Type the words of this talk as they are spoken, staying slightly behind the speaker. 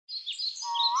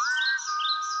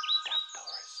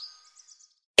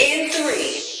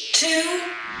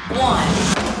1.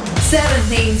 7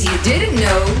 things you didn't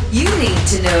know you need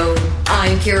to know.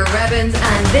 I'm Ciara Rebbins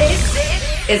and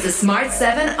this is the Smart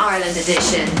 7 Ireland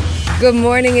edition. Good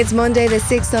morning, it's Monday the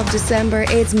 6th of December.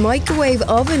 It's Microwave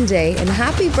Oven Day and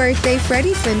happy birthday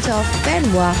Freddie Flintoff,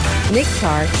 Benoit, Nick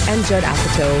Clark and Judd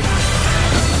Apatow.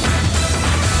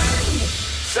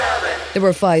 There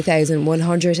were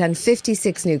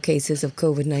 5,156 new cases of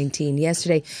COVID-19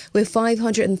 yesterday, with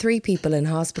 503 people in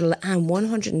hospital and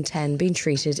 110 being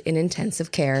treated in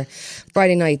intensive care.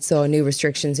 Friday night saw new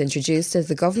restrictions introduced as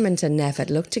the government and NPHET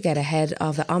look to get ahead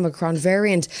of the Omicron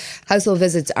variant. Household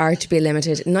visits are to be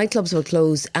limited, nightclubs will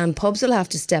close and pubs will have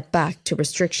to step back to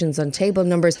restrictions on table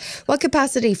numbers, while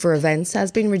capacity for events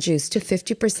has been reduced to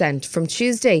 50% from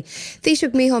Tuesday.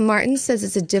 Taoiseach Micheál Martin says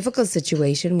it's a difficult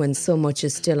situation when so much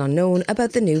is still unknown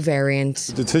about the new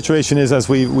variant. The situation is, as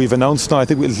we've announced now, I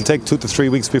think it'll take 2 to 3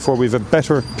 weeks before we have a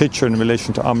better picture in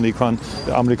relation to Omicron.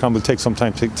 Omicron will take some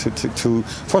time to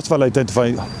first of all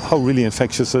identify how really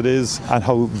infectious it is and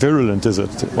how virulent is it.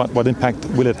 What impact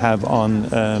will it have on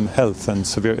health and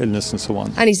severe illness and so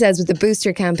on. And he says with the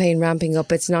booster campaign ramping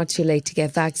up, it's not too late to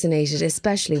get vaccinated,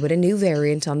 especially with a new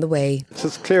variant on the way. It's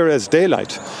as clear as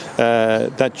daylight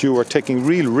that you are taking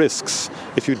real risks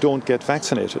if you don't get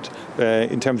vaccinated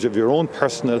in terms of your own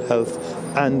personal health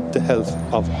and the health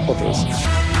of others.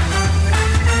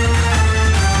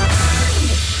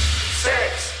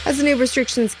 As the new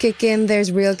restrictions kick in,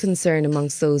 there's real concern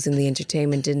amongst those in the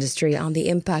entertainment industry on the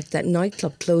impact that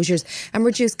nightclub closures and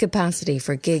reduced capacity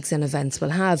for gigs and events will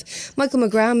have. Michael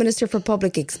McGrath, Minister for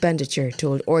Public Expenditure,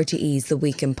 told RTE's The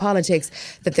Week in Politics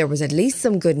that there was at least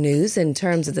some good news in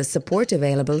terms of the support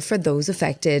available for those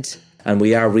affected. And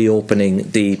we are reopening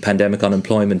the pandemic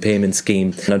unemployment payment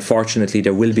scheme. And unfortunately,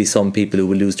 there will be some people who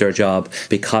will lose their job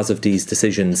because of these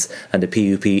decisions. And the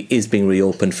PUP is being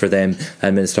reopened for them.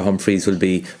 And Minister Humphreys will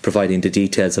be providing the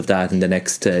details of that in the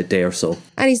next day or so.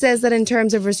 And he says that in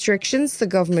terms of restrictions, the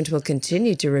government will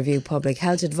continue to review public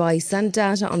health advice and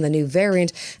data on the new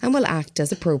variant and will act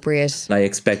as appropriate. I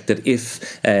expect that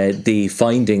if the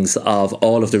findings of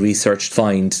all of the research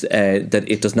find that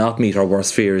it does not meet our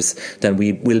worst fears, then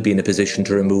we will be in a position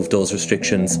to remove those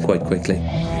restrictions quite quickly.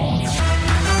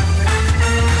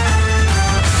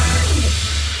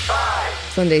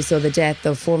 Sunday saw the death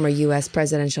of former US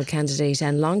presidential candidate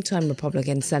and longtime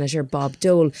Republican Senator Bob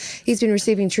Dole. He's been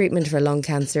receiving treatment for lung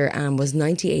cancer and was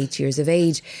 98 years of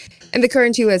age. In the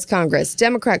current US Congress,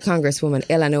 Democrat Congresswoman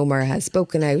Ilhan Omar has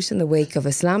spoken out in the wake of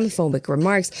Islamophobic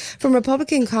remarks from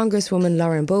Republican Congresswoman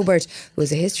Lauren Boebert, who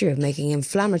has a history of making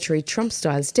inflammatory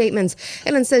Trump-style statements.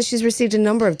 Ilhan says she's received a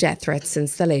number of death threats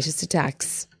since the latest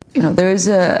attacks. You know, there is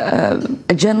a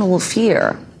general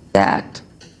fear that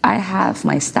I have,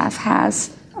 my staff has,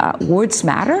 words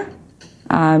matter,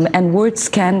 and words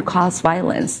can cause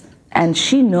violence. And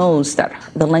she knows that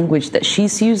the language that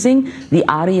she's using, the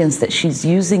audience that she's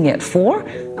using it for,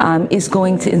 is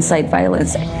going to incite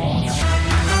violence.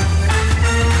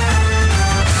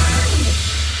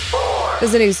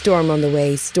 There's a new storm on the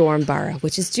way, Storm Barra,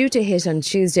 which is due to hit on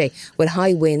Tuesday with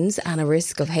high winds and a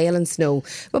risk of hail and snow.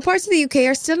 But parts of the UK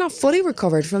are still not fully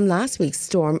recovered from last week's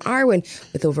Storm Arwen,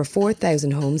 with over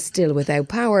 4,000 homes still without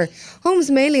power.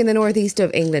 Homes mainly in the northeast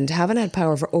of England haven't had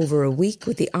power for over a week,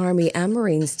 with the Army and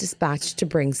Marines dispatched to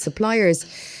bring suppliers.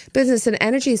 Business and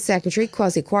Energy Secretary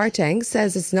Kwasi Kwarteng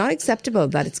says it's not acceptable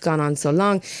that it's gone on so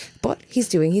long, but he's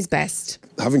doing his best.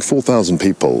 Having 4,000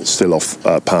 people still off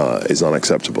power is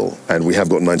unacceptable, and we have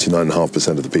got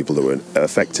 99.5% of the people that were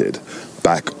affected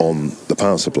back on the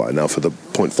power supply. Now, for the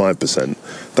 0.5%,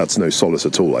 that's no solace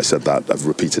at all. I said that, I've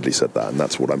repeatedly said that, and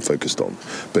that's what I'm focused on.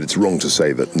 But it's wrong to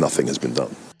say that nothing has been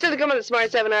done. So to come on the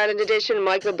Smart 7 Ireland edition,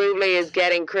 Michael Buble is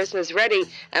getting Christmas ready,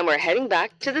 and we're heading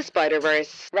back to the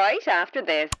Spider-Verse right after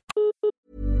this.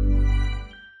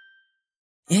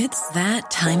 It's that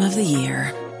time of the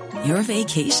year. Your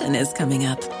vacation is coming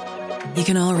up. You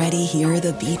can already hear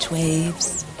the beach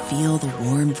waves, feel the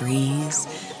warm breeze,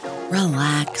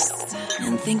 relax,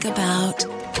 and think about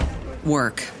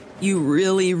work. You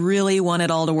really, really want it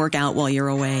all to work out while you're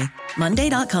away.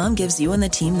 Monday.com gives you and the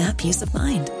team that peace of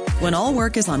mind. When all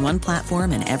work is on one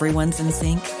platform and everyone's in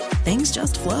sync, things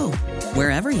just flow.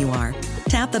 Wherever you are,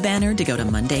 tap the banner to go to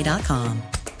Monday.com.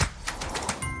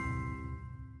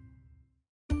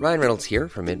 Ryan Reynolds here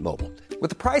from Mint Mobile. With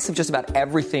the price of just about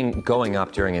everything going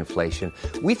up during inflation,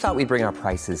 we thought we'd bring our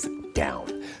prices down.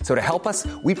 So to help us,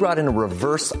 we brought in a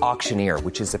reverse auctioneer,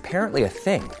 which is apparently a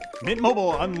thing. Mint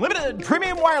Mobile Unlimited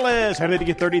Premium Wireless. How to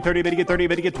get 30, 30, bit to get 30,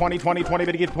 bit to get 20, 20, 20,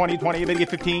 bit to get 20, 20, bit to get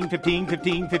 15, 15,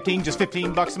 15, 15, just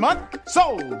 $15 a month?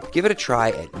 Sold! Give it a try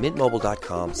at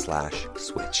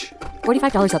mintmobile.com/switch.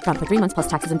 $45 up front for 3 months plus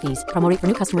taxes and fees. Promo rate for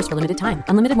new customers for limited time.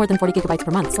 Unlimited more than 40 gigabytes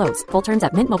per month. Slows full terms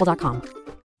at mintmobile.com.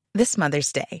 This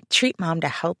Mother's Day, treat mom to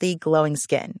healthy, glowing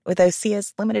skin with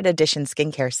Osea's limited edition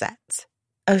skincare sets.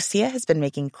 Osea has been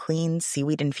making clean,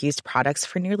 seaweed-infused products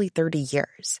for nearly 30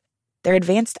 years. Their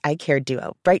advanced eye care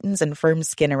duo brightens and firms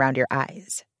skin around your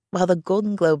eyes, while the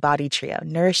Golden Glow Body Trio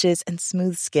nourishes and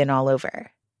smooths skin all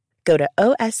over. Go to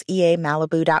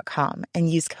OSEAMalibu.com and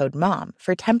use code MOM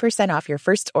for 10% off your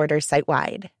first order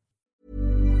site-wide.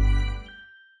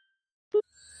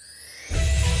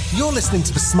 You're listening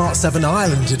to the Smart 7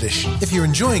 Ireland edition. If you're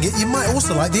enjoying it, you might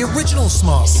also like the original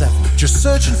Smart 7. Just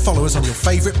search and follow us on your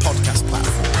favourite podcast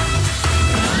platform.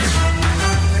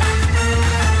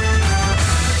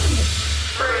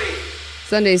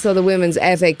 Sunday saw the Women's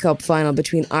FA Cup final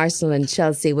between Arsenal and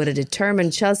Chelsea, with a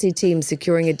determined Chelsea team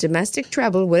securing a domestic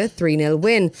treble with a 3-0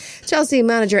 win. Chelsea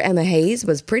manager Emma Hayes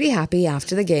was pretty happy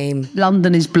after the game.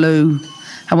 London is blue,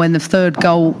 and when the third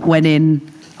goal went in,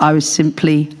 I was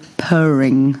simply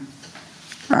purring.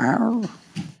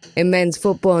 In men's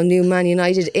football, new Man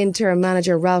United interim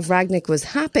manager Ralph Rangnick was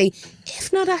happy,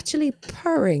 if not actually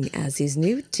purring, as his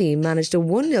new team managed a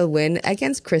 1-0 win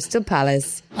against Crystal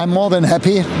Palace. I'm more than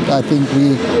happy. I think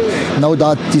we no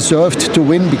doubt deserved to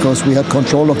win because we had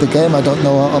control of the game. I don't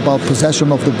know about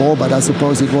possession of the ball, but I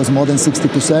suppose it was more than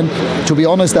 60%. To be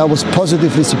honest, I was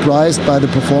positively surprised by the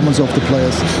performance of the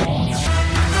players.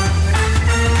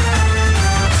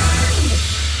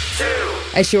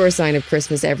 A sure sign of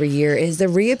Christmas every year is the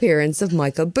reappearance of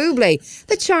Michael Buble.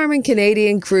 The charming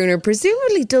Canadian crooner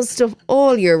presumably does stuff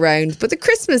all year round, but the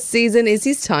Christmas season is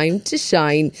his time to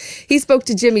shine. He spoke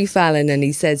to Jimmy Fallon and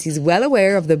he says he's well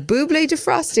aware of the Buble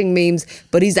defrosting memes,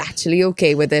 but he's actually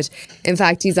okay with it. In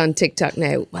fact, he's on TikTok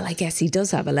now. Well, I guess he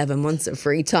does have 11 months of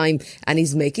free time and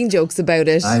he's making jokes about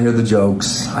it. I hear the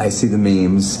jokes, I see the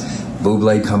memes.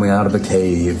 Buble coming out of a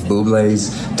cave,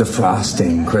 Buble's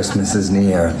defrosting, Christmas is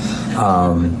near.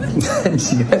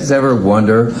 Do you guys ever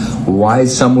wonder why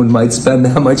someone might spend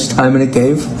that much time in a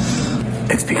cave?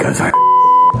 It's because I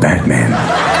Batman.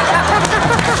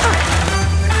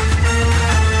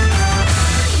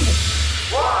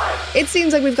 It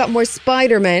seems like we've got more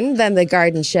Spider-Men than the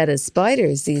garden shed as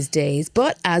spiders these days.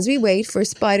 But as we wait for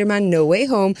Spider-Man No Way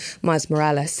Home, Miles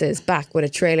Morales is back with a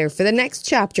trailer for the next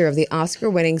chapter of the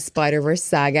Oscar-winning Spider-Verse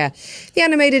saga. The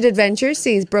animated adventure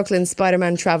sees Brooklyn's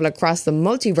Spider-Man travel across the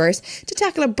multiverse to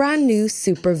tackle a brand new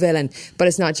supervillain. But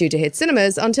it's not due to hit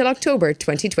cinemas until October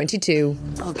 2022.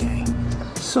 Okay,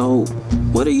 so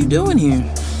what are you doing here?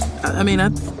 I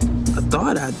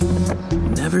thought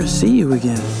I'd never see you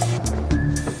again.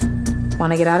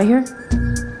 Want to get out of here?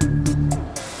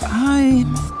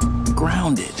 I'm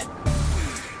grounded.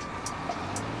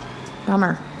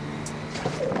 Bummer.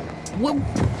 Whoa.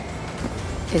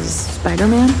 Is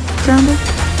Spider-Man grounded?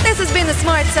 This has been the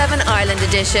Smart 7 Ireland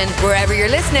edition. Wherever you're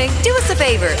listening, do us a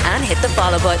favour and hit the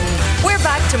follow button. We're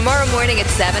back tomorrow morning at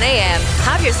 7 a.m.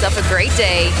 Have yourself a great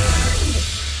day.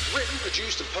 Written,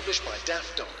 produced and published by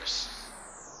Daft Doris.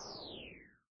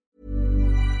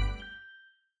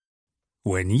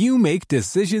 When you make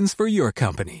decisions for your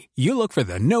company, you look for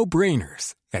the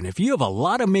no-brainers. And if you have a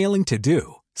lot of mailing to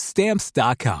do,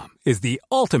 Stamps.com is the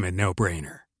ultimate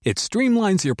no-brainer. It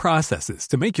streamlines your processes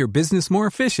to make your business more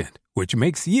efficient, which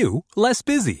makes you less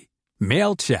busy.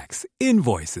 Mail checks,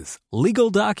 invoices,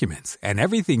 legal documents, and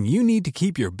everything you need to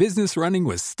keep your business running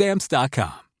with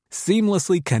Stamps.com.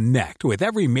 Seamlessly connect with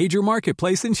every major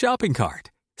marketplace and shopping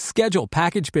cart. Schedule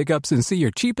package pickups and see your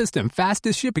cheapest and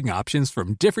fastest shipping options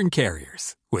from different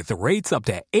carriers, with rates up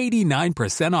to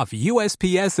 89% off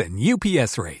USPS and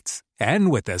UPS rates. And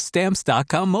with the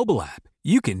Stamps.com mobile app,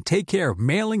 you can take care of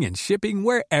mailing and shipping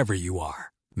wherever you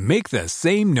are. Make the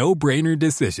same no-brainer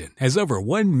decision as over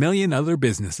 1 million other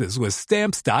businesses with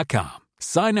Stamps.com.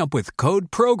 Sign up with code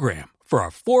PROGRAM for a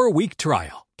 4-week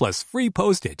trial, plus free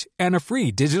postage and a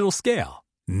free digital scale.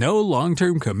 No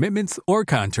long-term commitments or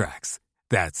contracts.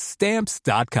 That's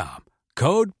Stamps.com.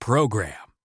 Code PROGRAM.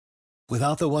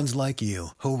 Without the ones like you,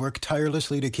 who work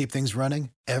tirelessly to keep things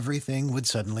running, everything would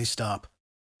suddenly stop.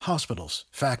 Hospitals,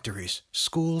 factories,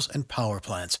 schools, and power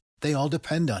plants, they all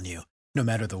depend on you. No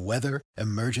matter the weather,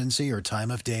 emergency, or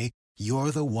time of day,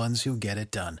 you're the ones who get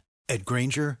it done. At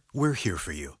Grainger, we're here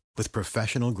for you with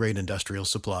professional-grade industrial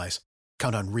supplies.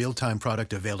 Count on real-time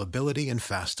product availability and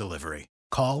fast delivery.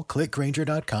 Call, click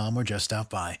Grainger.com, or just stop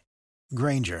by.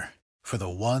 Grainger, for the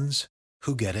ones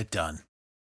who get it done.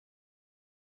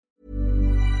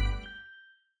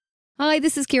 Hi,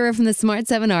 this is Ciara from the Smart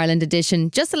 7 Ireland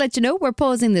edition. Just to let you know, we're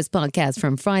pausing this podcast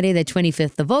from Friday the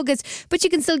 25th of August, but you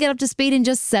can still get up to speed in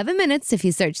just 7 minutes if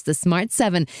you search the Smart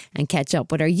 7 and catch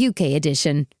up with our UK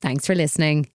edition. Thanks for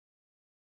listening.